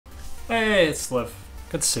Hey, it's Liv.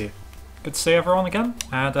 Good to see you. Good to see everyone again,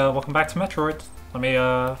 and welcome back to Metroid. Let me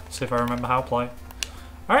see if I remember how to play.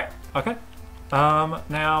 Alright, okay.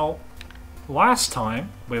 Now, last time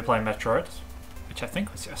we were playing Metroid, which I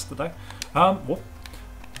think was yesterday,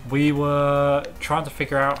 we were trying to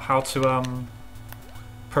figure out how to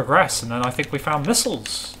progress, and then I think we found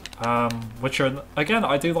missiles, which are, again,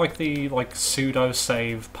 I do like the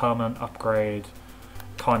pseudo-save, permanent upgrade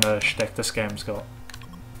kind of shtick this game's got.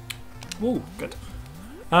 Ooh, good.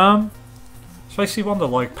 So basically wonder,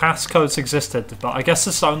 passcodes existed, but I guess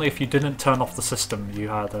this is only if you didn't turn off the system you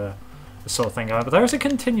had a sort of thing going. But there is a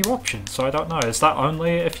continue option, so I don't know. Is that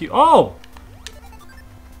only if you... Oh!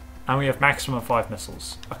 And we have maximum 5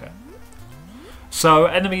 missiles. Okay. So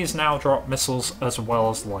enemies now drop missiles as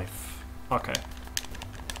well as life. Okay.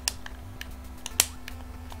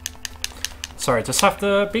 Sorry, just have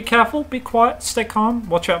to be careful, be quiet, stay calm,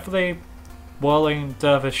 watch out for the whirling,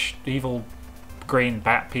 dervish, evil, green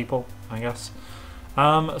bat people, I guess.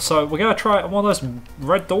 So we're gonna try one of those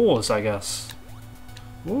red doors, I guess.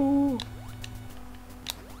 Woo!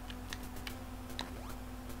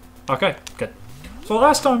 Okay, good. So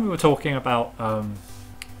last time we were talking about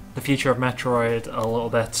the future of Metroid a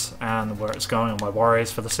little bit and where it's going and my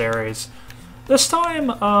worries for the series. This time,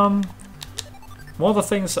 one of the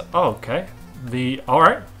things that... Oh, okay.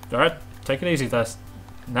 Alright, take it easy there,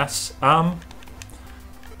 Ness.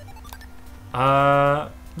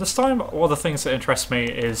 This time, one of the things that interest me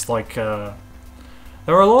is, there are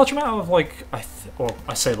a large amount of, I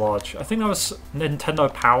say large, I think there was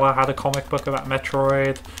Nintendo Power had a comic book about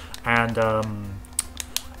Metroid, and,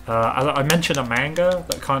 I mentioned a manga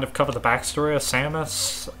that kind of covered the backstory of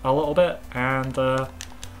Samus a little bit, and, the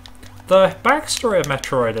backstory of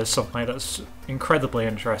Metroid is something that's incredibly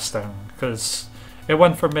interesting, because it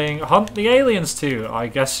went from being hunt the aliens to, I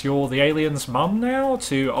guess you're the aliens' mum now,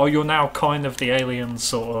 to, oh, you're now kind of the aliens,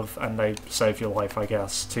 sort of, and they save your life, I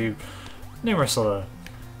guess, to numerous other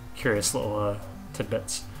curious little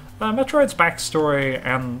tidbits. Metroid's backstory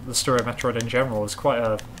and the story of Metroid in general is quite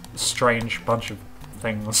a strange bunch of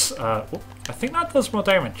things. I think that does more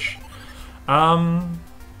damage.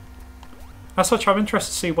 As such, I'm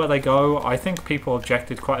interested to see where they go. I think people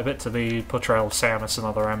objected quite a bit to the portrayal of Samus in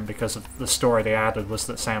Other M because of the story they added was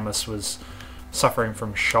that Samus was suffering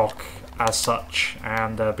from shock as such,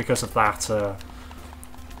 and because of that,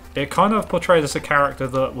 it kind of portrayed as a character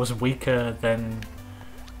that was weaker than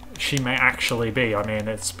she may actually be. I mean,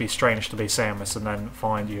 it'd be strange to be Samus and then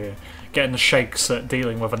find you getting the shakes at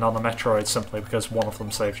dealing with another Metroid simply because one of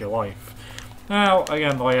them saved your life. Now,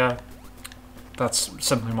 again, that's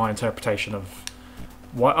simply my interpretation of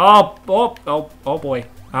what. Oh boy.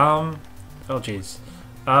 Oh jeez.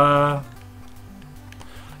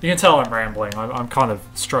 You can tell I'm rambling. I'm kind of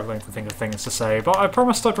struggling to think of things to say, but I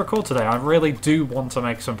promised I'd record today. I really do want to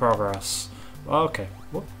make some progress. Okay.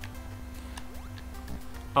 Whoop.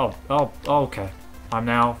 Oh, okay. I'm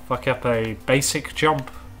now fucking up a basic jump.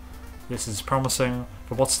 This is promising.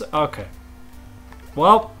 But what's the... Okay.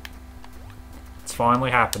 Well, it's finally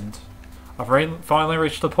happened. I've finally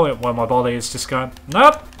reached the point where my body is just going,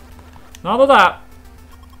 nope, none of that.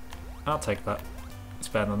 I'll take that. It's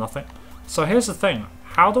better than nothing. So here's the thing.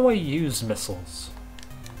 How do I use missiles?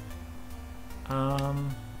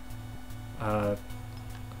 Whoop.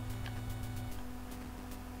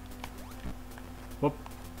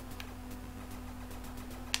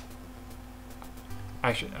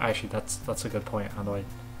 Actually, that's a good point. How do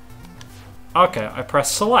I... Okay, I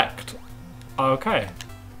press select. Okay.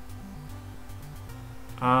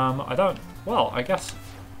 I don't... Well, I guess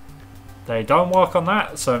they don't work on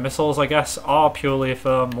that, so missiles, I guess, are purely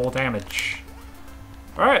for more damage.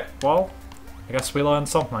 Alright, well, I guess we learned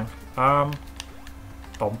something. Bump.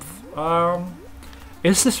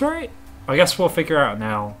 Is this right? I guess we'll figure out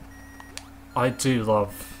now. I do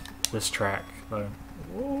love this track, though.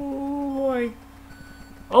 Oh boy.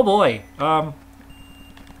 Oh boy.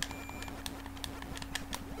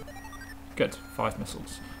 Good. 5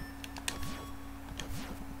 missiles.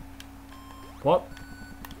 What?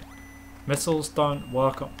 Missiles don't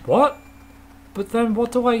work on... What? But then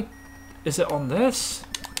what do I... Is it on this?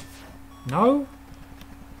 No?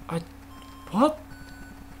 What?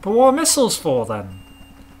 But what are missiles for then?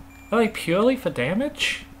 Are they purely for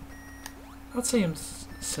damage? That seems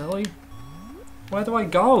silly. Where do I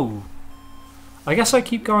go? I guess I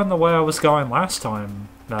keep going the way I was going last time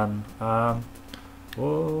then.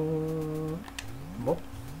 Whoa.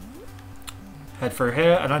 Head through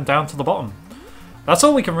here and then down to the bottom. That's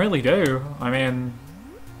all we can really do. I mean,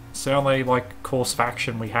 it's the only, course of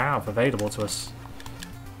action we have available to us.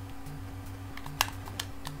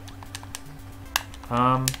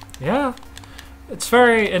 Yeah, it's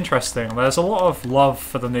very interesting. There's a lot of love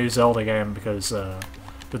for the new Zelda game because the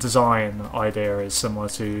design idea is similar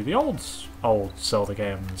to the old Zelda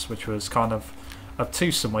games, which was kind of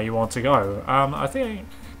obtuse in where you want to go. I think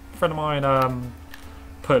a friend of mine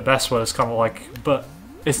put it best where it's kind of like, but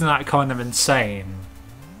isn't that kind of insane?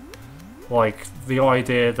 Like the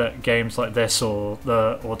idea that games like this or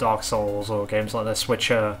Dark Souls or games like this,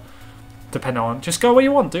 which are depending on just go where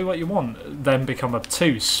you want, do what you want, then become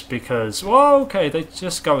obtuse because, well, okay, they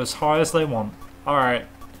just go as high as they want. Alright.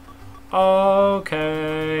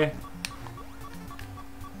 Okay.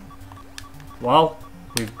 Well,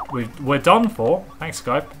 we're done for. Thanks,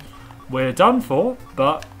 Skype. We're done for,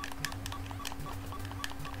 but...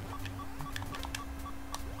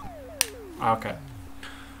 Okay.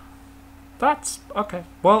 That's... okay.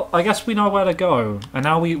 Well, I guess we know where to go. And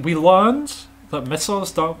now we learned that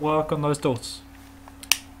missiles don't work on those doors.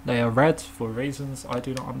 They are red for reasons I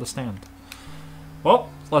do not understand. Well,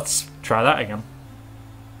 let's try that again.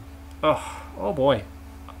 Oh boy.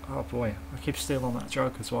 Oh boy. I keep stealing that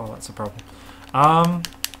joke as well, that's a problem.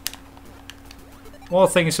 One of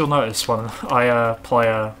the things you'll notice when I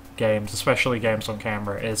play games, especially games on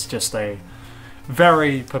camera, is just a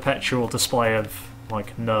very perpetual display of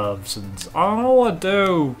like nerves and I don't know what to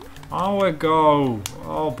do. I don't know where to go.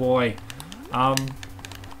 Oh boy.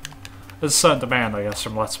 There's a certain demand, I guess,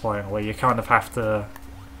 from Let's Playing where you kind of have to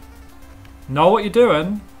know what you're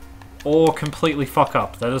doing or completely fuck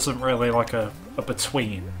up. There isn't really like a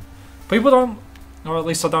between. People don't, or at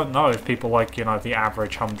least I don't know if people like, you know, the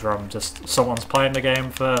average humdrum, just someone's playing the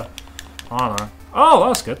game for, I don't know. Oh,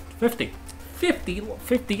 that's good. 50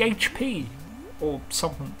 HP or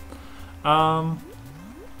something.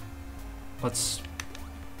 Let's...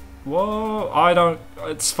 Whoa, I don't...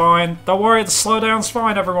 It's fine. Don't worry, the slowdown's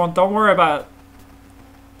fine, everyone. Don't worry about it.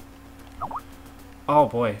 Oh,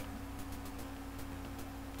 boy.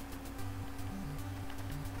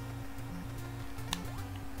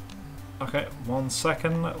 Okay, 1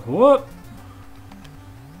 second. Whoop!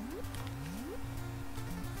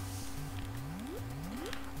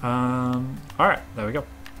 Alright, there we go.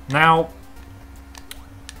 Now,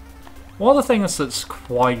 one of the things that's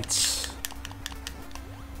quite...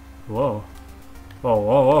 Whoa. Whoa,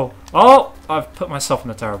 whoa, whoa. Oh! I've put myself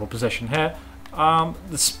in a terrible position here.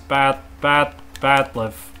 This bad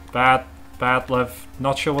live. Bad live.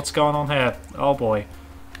 Not sure what's going on here. Oh boy.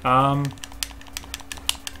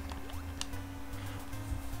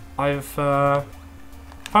 I've found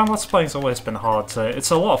Let's Playing's always been hard to... It's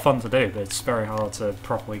a lot of fun to do, but it's very hard to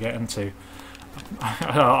properly get into.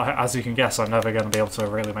 As you can guess, I'm never going to be able to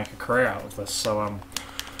really make a career out of this, so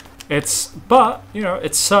but, you know,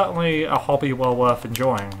 it's certainly a hobby well worth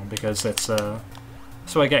enjoying, because it's a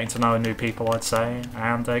way of getting to know new people, I'd say,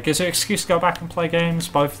 and it gives you an excuse to go back and play games,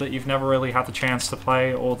 both that you've never really had the chance to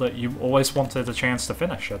play, or that you always wanted a chance to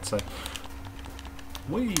finish, I'd say.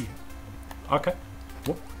 Whee! Okay.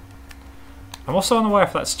 Whoop. I'm also unaware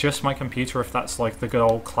if that's just my computer, if that's like the good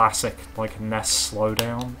old classic, like, NES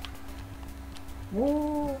slowdown.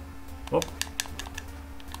 Whoa! Whoop.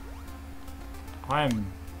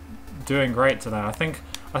 I'm doing great today. I think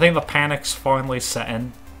the panic's finally set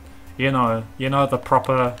in. You know the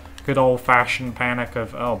proper good old-fashioned panic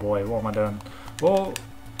of, oh boy, what am I doing? Well,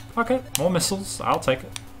 okay, more missiles. I'll take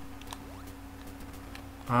it.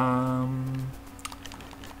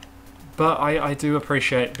 But I do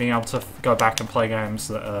appreciate being able to go back and play games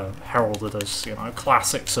that are heralded as, you know,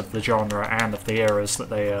 classics of the genre and of the eras that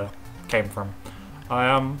they came from.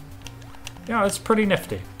 Yeah, it's pretty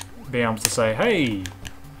nifty being able to say, hey,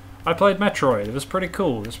 I played Metroid, it was pretty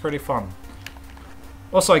cool, it was pretty fun.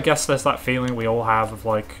 Also, I guess there's that feeling we all have of,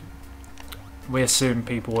 like, we assume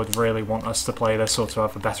people would really want us to play this or to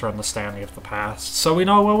have a better understanding of the past, so we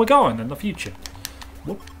know where we're going in the future.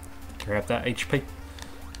 Whoop. Grab that HP.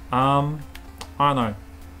 I don't know.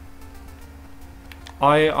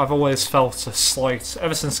 I've always felt a slight,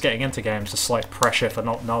 ever since getting into games, a slight pressure for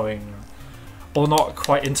not knowing, or not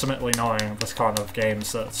quite intimately knowing this kind of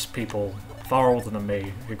games that people far older than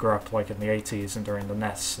me, who grew up like in the 80s and during the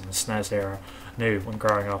NES and the SNES era, knew when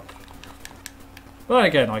growing up. But then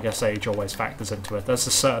again, I guess age always factors into it. There's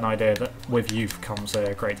a certain idea that with youth comes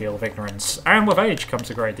a great deal of ignorance, and with age comes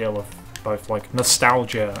a great deal of both like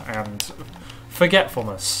nostalgia and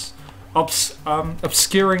forgetfulness.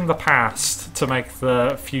 Obscuring the past to make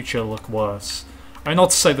the future look worse. I mean, not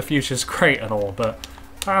to say the future's great and all, but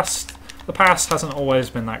the past hasn't always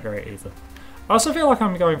been that great either. I also feel like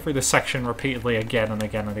I'm going through this section repeatedly again and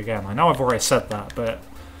again and again. I know I've already said that, but it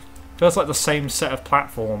feels like the same set of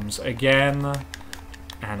platforms again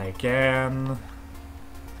and again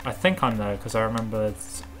I think I'm there because I remember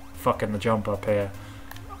it's fucking the jump up here.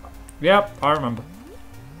 Yep, I remember.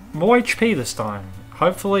 More HP this time.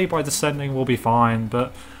 Hopefully by descending we'll be fine,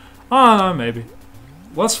 but I don't know, maybe.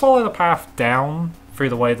 Let's follow the path down through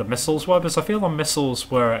the way the missiles were, because I feel the missiles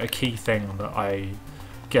were a key thing that I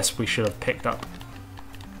guess we should have picked up.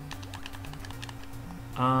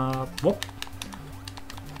 Whoop.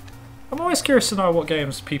 I'm always curious to know what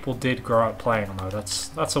games people did grow up playing though.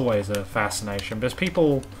 That's always a fascination, because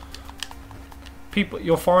people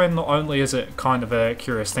you'll find not only is it kind of a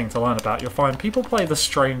curious thing to learn about, you'll find people play the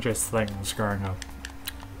strangest things growing up.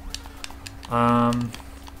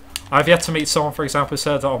 I've yet to meet someone, for example, who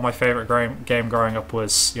said that, oh, my favourite game growing up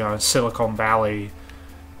was, you know, Silicon Valley,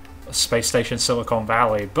 Space Station Silicon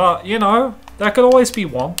Valley, but, you know, there could always be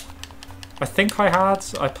one. I think I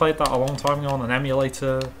played that a long time ago on an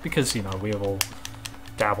emulator, because, you know, we have all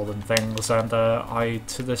dabbled in things, and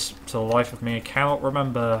to the life of me, cannot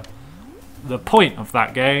remember the point of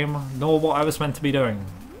that game, nor what I was meant to be doing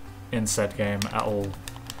in said game at all.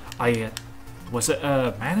 Was it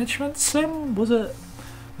a management sim? Was it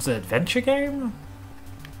an adventure game?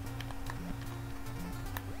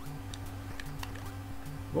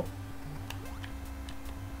 Whoa.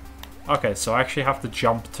 Okay, so I actually have to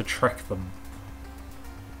jump to trick them.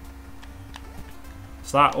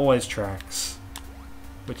 So that always tracks,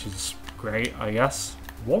 which is great, I guess.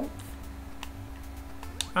 Whoop.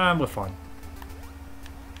 And we're fine.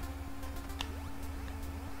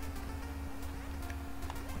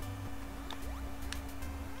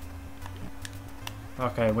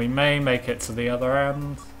 Okay, we may make it to the other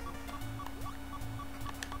end.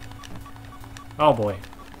 Oh boy.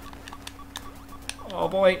 Oh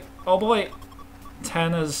boy. Oh boy.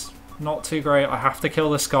 10 is not too great. I have to kill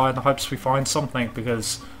this guy in the hopes we find something,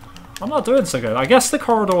 because I'm not doing so good. I guess the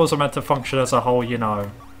corridors are meant to function as a whole, you know.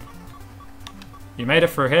 You made it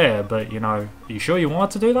through here, but, you know, are you sure you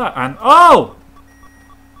wanted to do that? And, oh!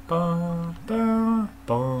 Ba, ba,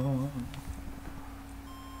 ba.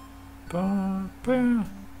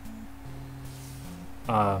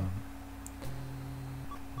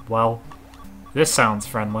 Well, this sounds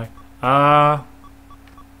friendly. We're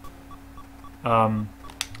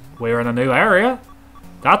in a new area.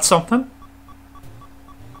 That's something.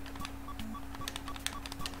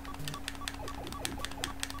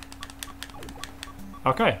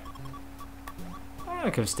 Okay.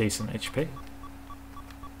 That gives decent HP.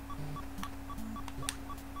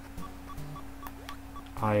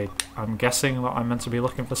 I'm guessing that I'm meant to be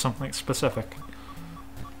looking for something specific.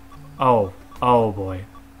 Oh boy.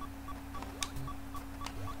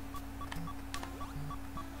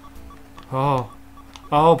 Oh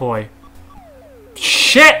boy.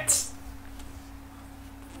 Shit!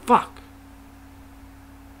 Fuck.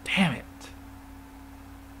 Damn it.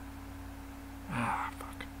 Ah,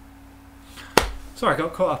 fuck. Sorry, I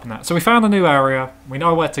got caught up in that. So we found a new area, we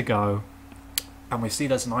know where to go, and we see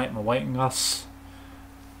there's an item awaiting us.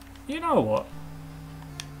 You know what?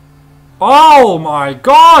 Oh my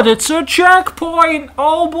god, it's a checkpoint!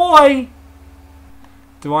 Oh boy!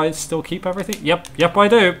 Do I still keep everything? Yep I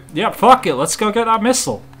do. Yep, fuck it, let's go get that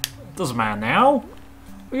missile. Doesn't matter now.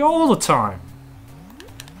 We go all the time.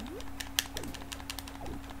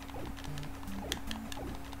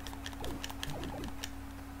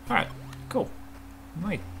 Alright, cool.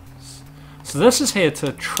 Nice. So this is here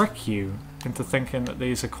to trick you into thinking that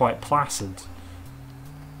these are quite placid.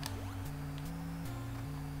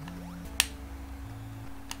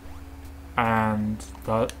 And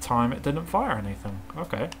that time it didn't fire anything.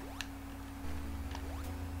 Okay.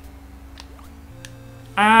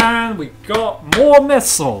 And we got more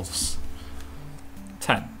missiles.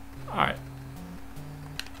 10. Alright.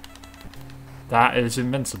 That is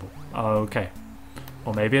invincible. Okay.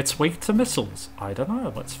 Or maybe it's weak to missiles. I don't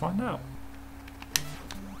know. Let's find out.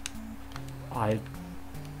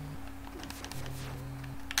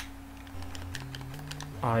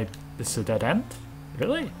 This is a dead end?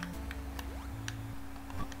 Really?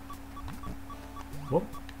 Whoop.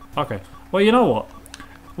 Okay. Well, you know what?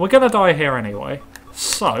 We're gonna die here anyway.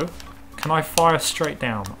 So, can I fire straight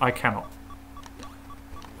down? I cannot.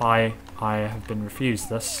 I have been refused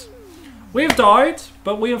this. We've died,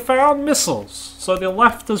 but we have found missiles. So the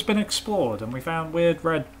left has been explored, and we found weird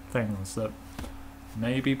red things that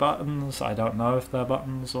may be buttons. I don't know if they're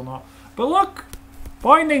buttons or not. But look!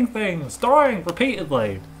 Finding things, dying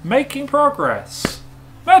repeatedly, making progress.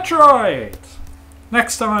 Metroid!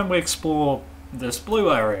 Next time we explore this blue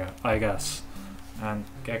area, I guess, and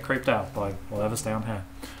get creeped out by whatever's down here.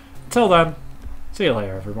 Until then, see you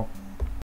later, everyone.